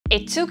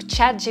It took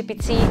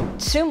ChatGPT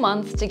 2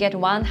 months to get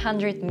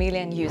 100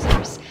 million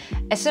users.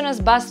 As soon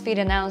as BuzzFeed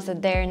announced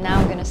that they're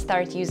now gonna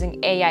start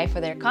using AI for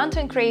their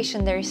content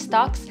creation, their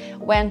stocks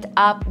went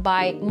up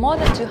by more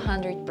than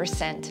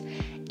 200%.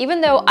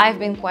 Even though I've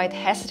been quite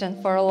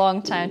hesitant for a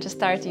long time to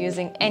start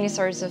using any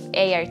sorts of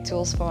AI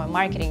tools for my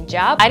marketing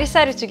job, I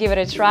decided to give it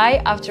a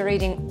try after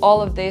reading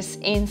all of this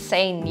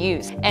insane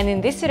news. And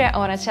in this video, I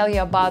want to tell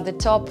you about the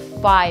top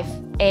 5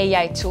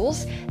 AI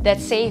tools that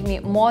save me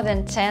more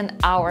than 10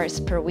 hours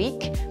per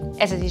week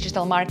as a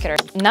digital marketer.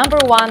 Number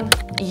 1,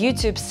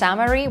 YouTube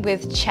summary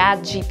with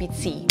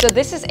ChatGPT. So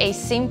this is a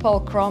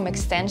simple Chrome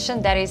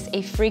extension that is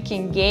a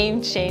freaking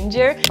game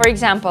changer. For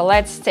example,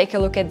 let's take a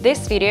look at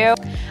this video.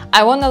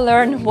 I want to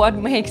learn what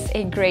makes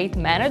a great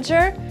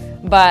manager,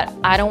 but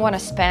I don't want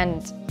to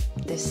spend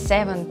the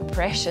 7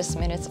 precious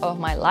minutes of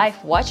my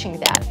life watching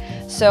that.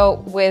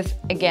 So with,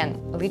 again,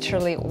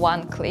 literally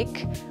 1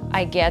 click,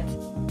 I get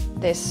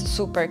this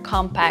super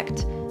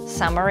compact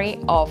summary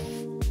of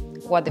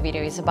what the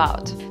video is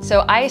about.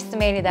 So I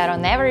estimated that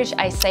on average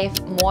I save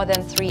more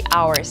than 3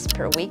 hours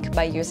per week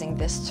by using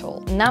this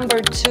tool. Number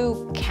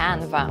 2,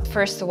 Canva.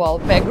 First of all,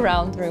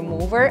 background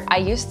remover. I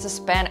used to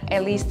spend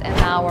at least an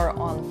hour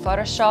on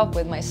Photoshop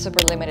with my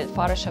super limited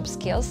Photoshop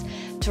skills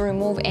to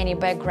remove any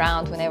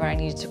background whenever I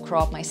needed to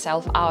crop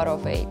myself out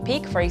of a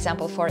pic, for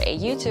example, for a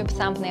YouTube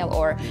thumbnail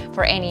or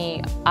for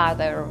any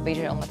other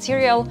visual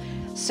material.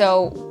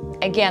 So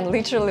again,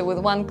 literally with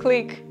 1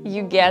 click,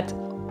 you get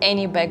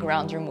any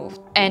background removed.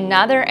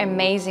 Another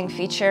amazing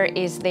feature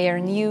is their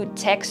new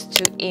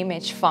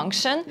text-to-image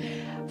function.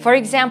 For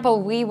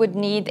example, we would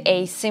need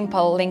a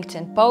simple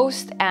LinkedIn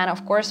post, and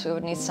of course we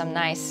would need some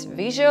nice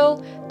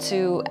visual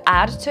to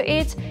add to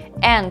it,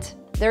 and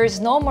there is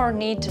no more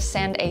need to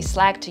send a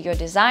Slack to your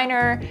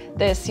designer,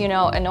 this,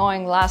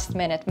 annoying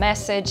last-minute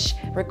message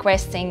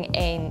requesting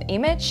an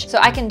image. So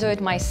I can do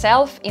it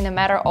myself in a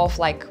matter of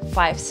like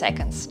 5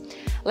 seconds.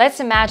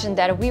 Let's imagine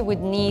that we would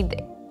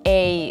need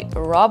a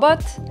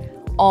robot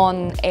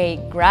on a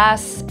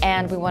grass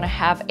and we want to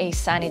have a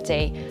sunny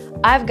day.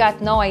 I've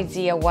got no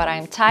idea what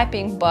I'm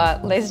typing,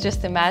 but let's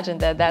just imagine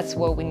that that's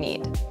what we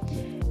need.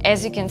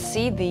 As you can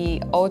see,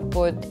 the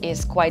output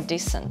is quite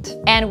decent.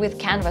 And with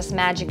Canva's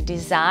magic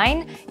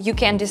design, you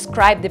can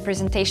describe the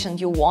presentation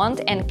you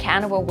want and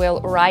Canva will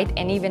write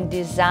and even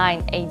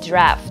design a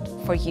draft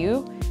for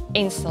you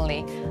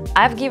instantly.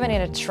 I've given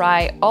it a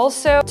try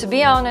also. To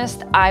be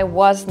honest, I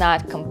was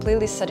not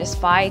completely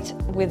satisfied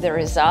with the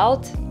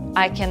result.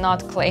 I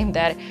cannot claim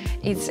that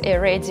it's a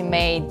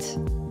ready-made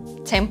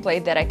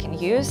template that I can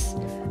use,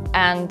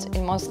 and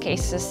in most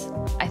cases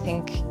I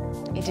think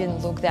it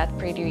didn't look that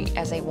pretty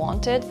as I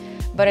wanted,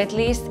 but at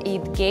least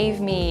it gave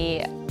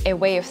me a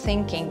way of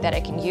thinking that I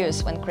can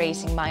use when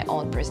creating my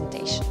own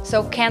presentation.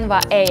 So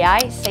Canva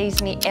AI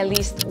saves me at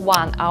least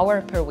 1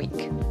 hour per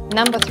week.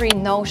 Number 3,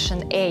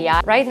 Notion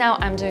AI. Right now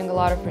I'm doing a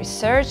lot of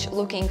research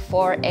looking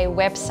for a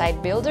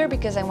website builder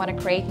because I want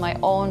to create my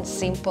own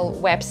simple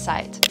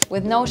website.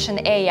 With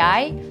Notion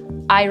AI,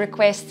 I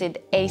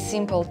requested a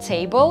simple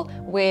table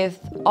with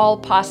all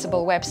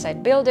possible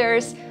website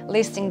builders,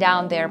 listing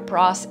down their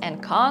pros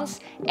and cons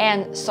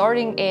and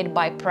sorting it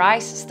by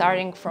price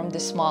starting from the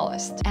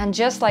smallest. And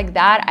just like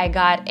that, I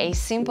got a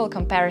simple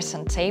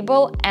comparison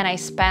table and I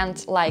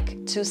spent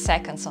like 2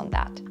 seconds on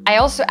that. I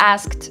also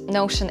asked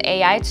Notion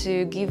AI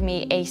to give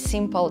me a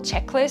simple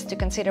checklist to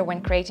consider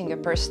when creating your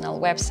personal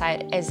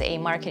website as a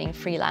marketing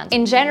freelance.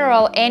 In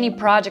general, any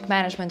project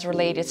management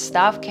related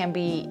stuff can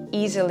be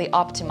easily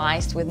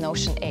optimized with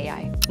Notion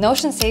AI.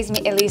 Notion saves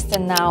me at least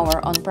an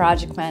hour on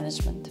project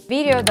management.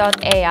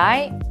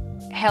 Vidyo.ai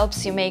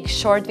helps you make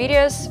short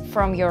videos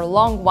from your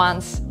long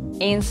ones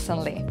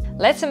instantly.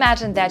 Let's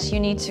imagine that you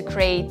need to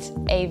create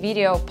a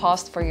video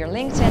post for your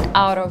LinkedIn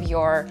out of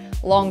your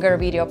longer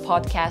video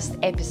podcast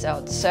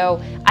episode.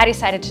 So I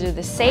decided to do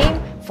the same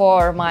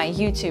for my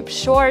YouTube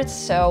shorts.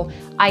 So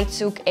I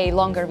took a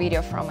longer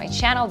video from my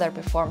channel that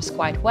performs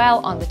quite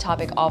well on the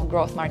topic of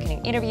growth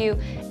marketing interview,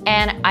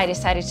 and I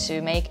decided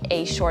to make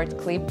a short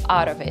clip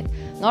out of it.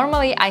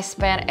 Normally I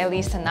spend at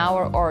least an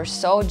hour or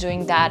so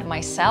doing that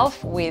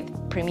myself with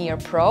Premiere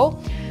Pro,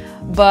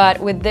 but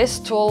with this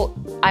tool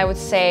I would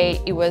say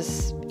it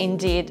was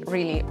indeed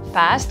really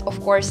fast. Of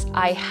course,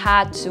 I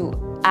had to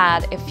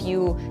add a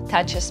few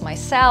touches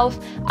myself.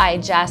 I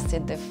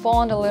adjusted the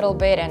font a little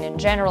bit and in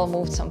general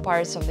moved some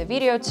parts of the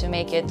video to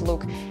make it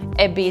look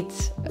a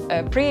bit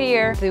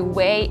prettier. The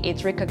way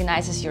it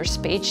recognizes your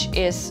speech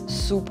is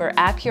super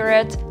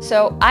accurate.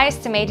 So I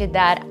estimated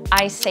that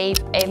I save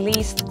at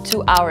least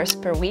 2 hours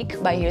per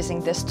week by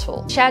using this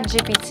tool.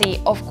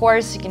 ChatGPT, of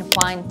course, you can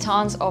find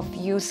tons of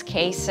use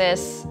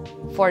cases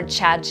for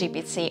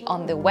ChatGPT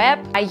on the web.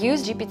 I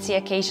use GPT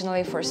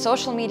occasionally for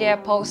social media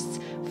posts,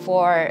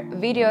 for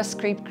video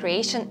script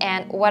creation,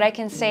 and what I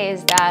can say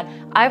is that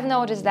I've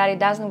noticed that it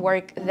doesn't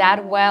work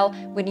that well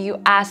when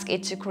you ask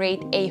it to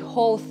create a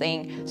whole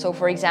thing. So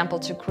for example,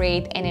 to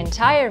create an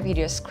entire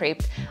video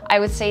script, I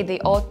would say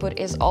the output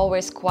is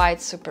always quite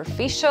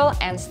superficial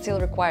and still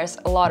requires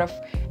a lot of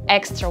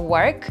extra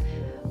work.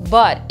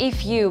 But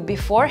if you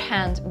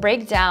beforehand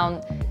break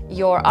down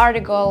your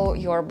article,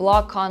 your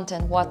blog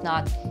content,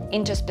 whatnot,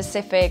 into a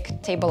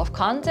specific table of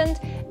content,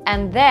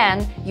 and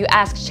then you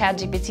ask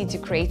ChatGPT to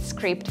create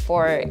script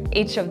for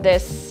each of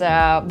these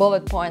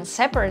bullet points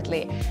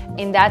separately,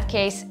 in that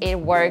case, it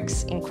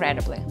works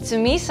incredibly. To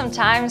me,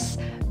 sometimes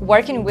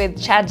working with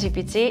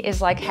ChatGPT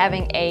is like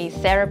having a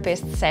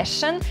therapist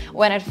session,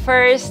 when at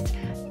first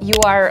you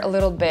are a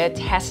little bit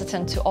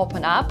hesitant to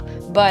open up,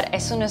 but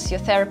as soon as your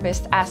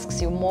therapist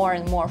asks you more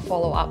and more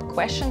follow-up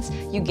questions,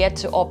 you get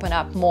to open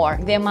up more.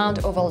 The amount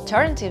of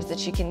alternatives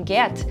that you can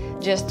get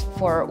just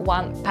for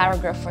one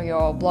paragraph for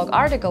your blog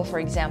article, for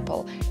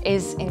example,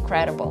 is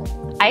incredible.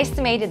 I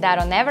estimated that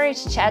on average,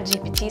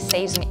 ChatGPT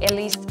saves me at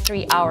least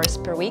 3 hours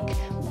per week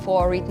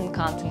for written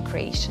content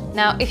creation.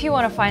 Now, if you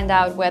want to find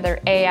out whether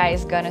AI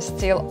is gonna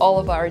steal all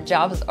of our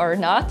jobs or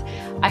not,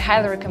 I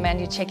highly recommend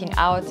you checking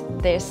out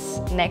this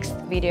next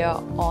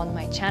video on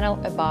my channel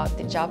about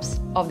the jobs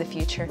of the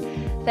future.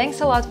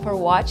 Thanks a lot for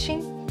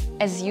watching.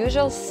 As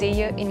usual, see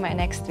you in my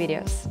next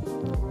videos.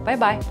 Bye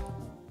bye!